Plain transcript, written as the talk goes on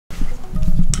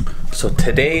So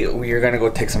today we are gonna go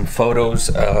take some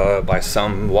photos by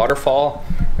some waterfall.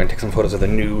 We're gonna take some photos of the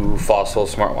new Fossil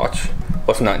smartwatch. Well,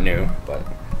 it's not new, but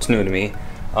it's new to me.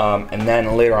 And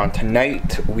then later on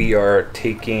tonight we are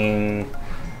taking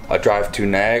a drive to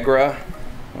Niagara.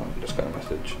 Oh, just got a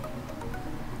message.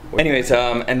 Anyways,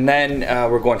 and then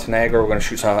we're going to Niagara. We're gonna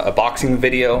shoot a boxing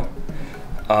video.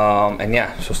 And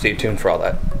yeah, so stay tuned for all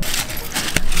that.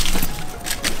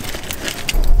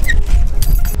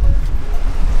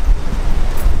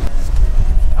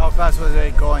 How fast was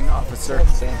it going, officer?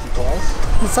 Santy balls.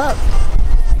 What's up?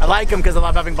 I like them because I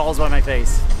love having balls by my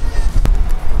face.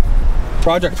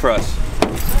 Project for us.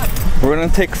 We're gonna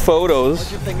take photos.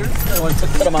 What's your fingers? I want to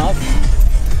cut them off.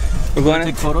 We're going to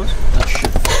take photos? Oh shit.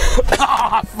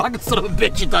 Ah, fucking son of a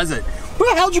bitch, it does it.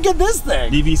 Where the hell did you get this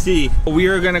thing? DVC. We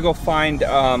are gonna go find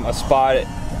a spot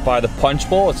by the Punch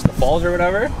Bowl. It's the falls or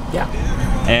whatever. Yeah.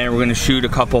 And we're gonna shoot a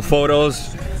couple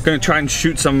photos. Gonna try and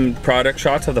shoot some product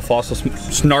shots of the Fossil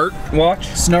Snart watch.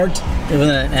 Snart with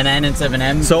an N and 7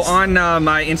 M. So on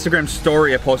my Instagram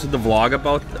story, I posted the vlog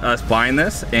about us buying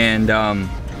this, and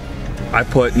I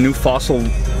put new Fossil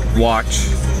watch.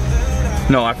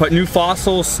 No, I put new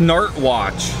Fossil Snart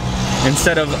watch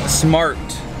instead of smart.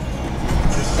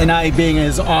 And I, being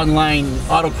his online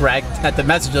autocorrect, had to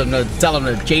message him to tell him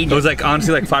to change it. It was like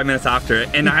honestly like 5 minutes after it,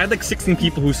 and I had like 16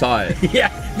 people who saw it. Yeah,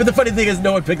 but the funny thing is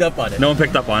no one picked up on it. No one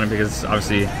picked up on it because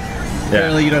obviously,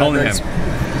 Apparently you don't only have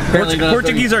him.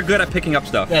 Portuguese are good at picking up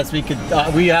stuff. Yes, we could.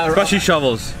 We have especially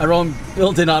shovels. Our own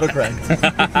built-in autocorrect.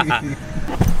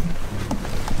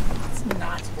 It's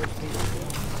not supposed to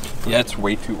be. Yeah, it's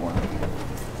way too warm.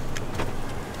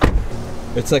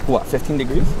 It's like what, 15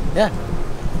 degrees? Yeah.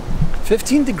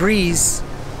 15 degrees,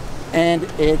 and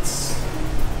it's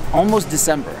almost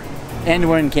December, and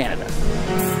we're in Canada.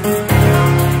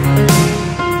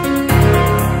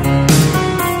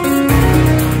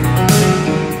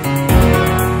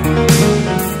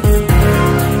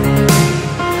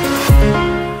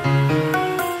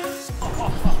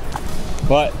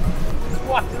 What?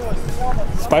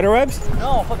 Spider webs?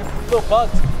 No, fucking little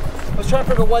bugs. I was trying to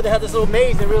figure out why they had this little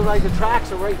maze and realized the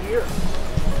tracks are right here.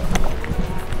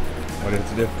 What did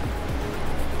it do?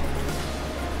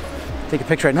 Take a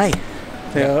picture at night.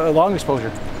 A long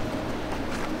exposure.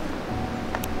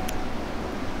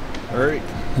 Alright,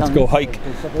 let's go hike.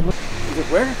 Is it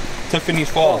where?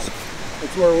 Tiffany's Falls.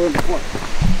 That's where we were before.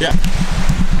 Yeah.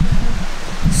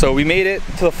 So we made it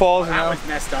to the falls, and That was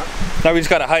messed up. now we just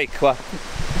gotta hike. Well,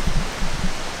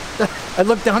 I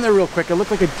looked down there real quick. It looked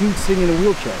like a dude sitting in a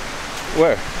wheelchair.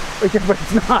 where? But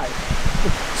it's not.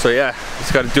 So yeah,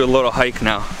 just gotta do a little hike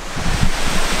now.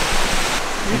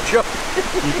 You joke.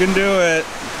 You can do it.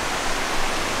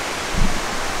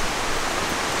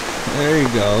 There you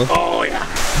go. Oh yeah.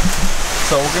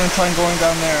 So we're gonna try and going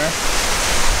down there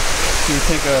to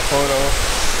take a photo.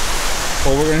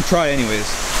 Well, we're gonna try anyways.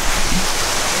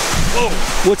 Oh.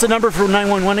 What's the number for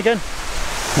 911 again?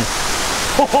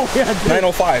 Oh yeah.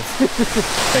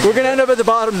 905. We're gonna end up at the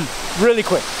bottom really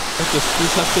quick. Let's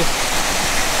just have to.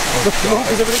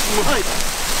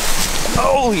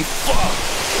 Holy fuck!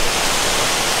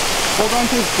 Hold on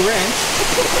to this branch.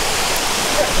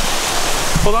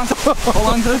 Hold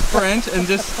on to this branch and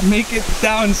just make it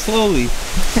down slowly.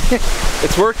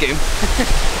 It's working.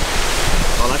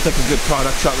 Oh, that's like a good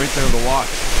product shot right there of the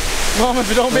watch. Mom, if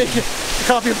you don't make it, the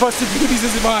copy of Busted Beauties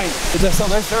isn't mine. Is that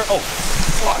something there? Oh,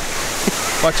 fuck.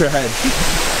 Watch your head.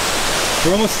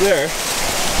 We're almost there.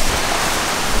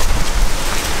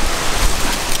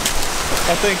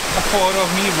 I think a photo of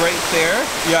me right there.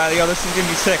 Yeah, this is gonna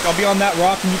be sick. I'll be on that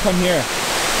rock and you come here.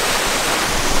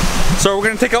 So we're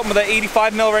gonna take out the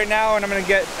 85mm right now, and I'm gonna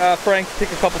get Frank to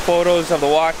take a couple photos of the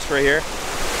watch right here.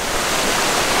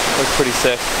 Looks pretty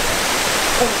sick.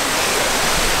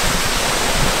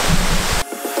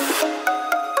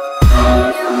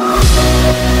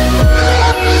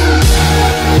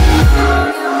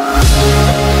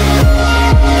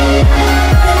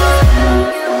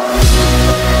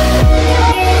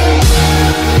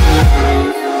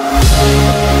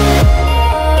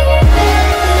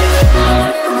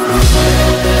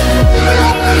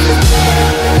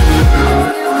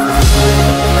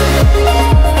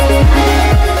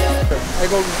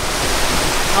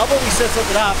 How about we set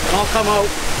something up and I'll come out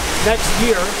next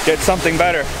year. Get something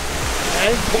better.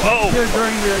 Okay? Whoa.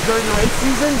 During the race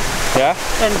season. Yeah?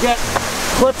 And get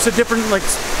clips of different, like,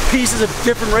 pieces of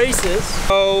different races.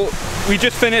 So, we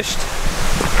just finished.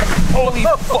 Holy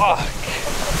fuck.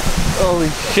 Holy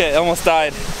shit, almost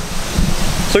died.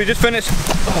 So we just finished.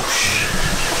 Oh shit.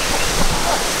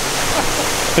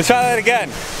 Let's try that again.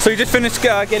 So we just finished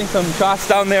getting some shots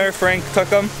down there. Frank took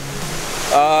them.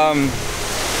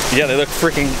 Yeah, they look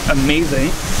freaking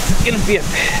amazing. It's gonna be a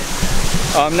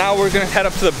now we're gonna head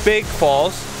up to the big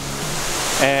falls,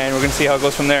 and we're gonna see how it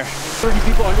goes from there. 30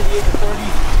 people under the age of 30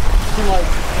 in like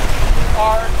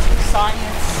art, science,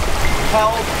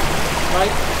 health,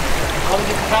 right? All the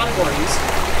different categories.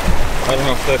 I don't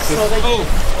know if this is. So they oh!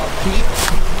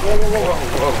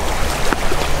 whoa.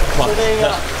 So they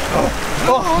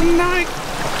oh nice.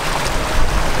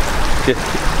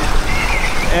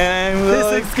 And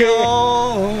we'll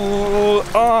go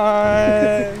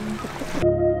on.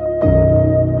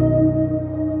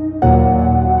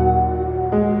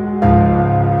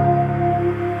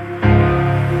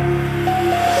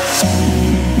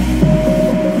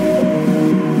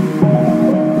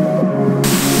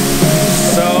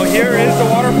 So here is the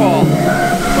waterfall.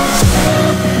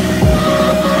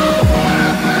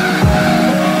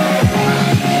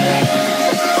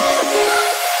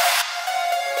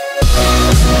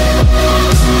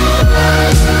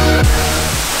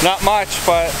 Not much,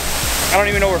 but I don't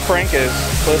even know where Frank is,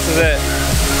 so this is it.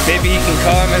 Maybe he can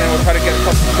come and then we'll try to get a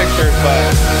couple pictures,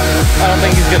 but I don't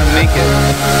think he's gonna make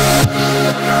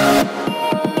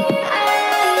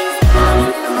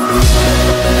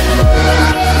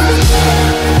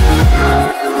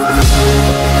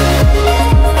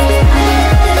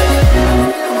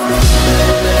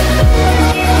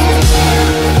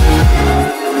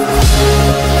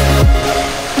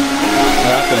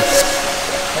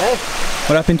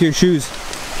What happened to your shoes?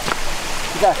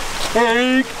 You got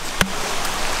cake.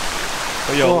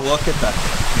 Oh, yo, look at that.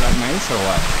 Is that nice or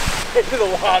what? Into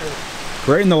the water.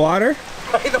 Right in the water?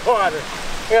 Right in the water.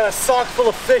 I got a sock full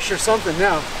of fish or something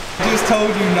now. I just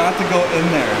told you not to go in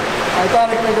there. I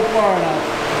thought I could go far enough.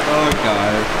 Oh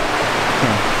god.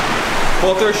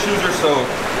 Both their shoes are soaked.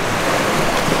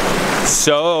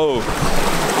 Soaked.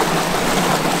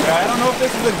 Yeah, I don't know if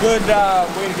this is a good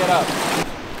way to get up.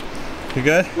 You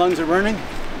good? Lungs are burning.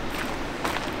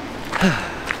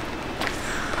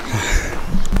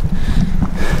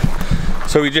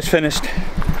 So we just finished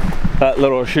that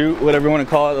little shoot, whatever you want to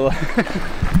call it.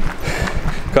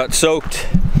 Got soaked.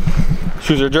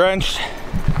 Shoes are drenched.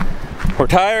 We're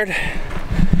tired.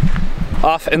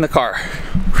 Off in the car.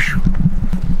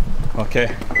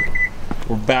 Okay.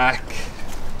 We're back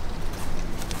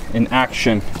in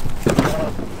action.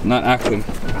 Not action.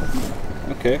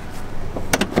 Okay.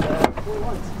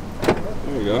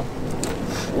 There we go.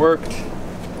 Worked.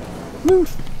 Woo.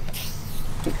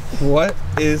 What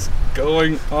is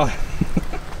going on?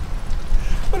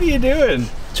 What are you doing?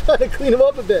 Trying to clean them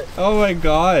up a bit. Oh my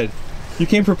god. You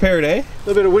came prepared, eh? A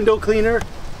little bit of window cleaner.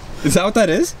 Is that what that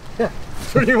is? Yeah.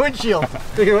 For your windshield.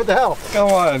 Thinking, what the hell?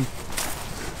 Come on.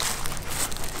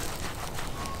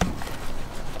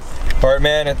 Alright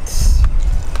man, it's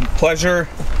a pleasure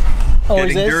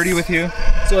Always getting is. dirty with you.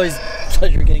 It's always a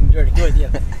pleasure getting dirty with you.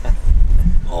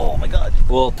 Oh my god.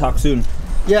 We'll talk soon.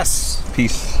 Yes.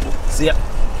 Peace. See ya.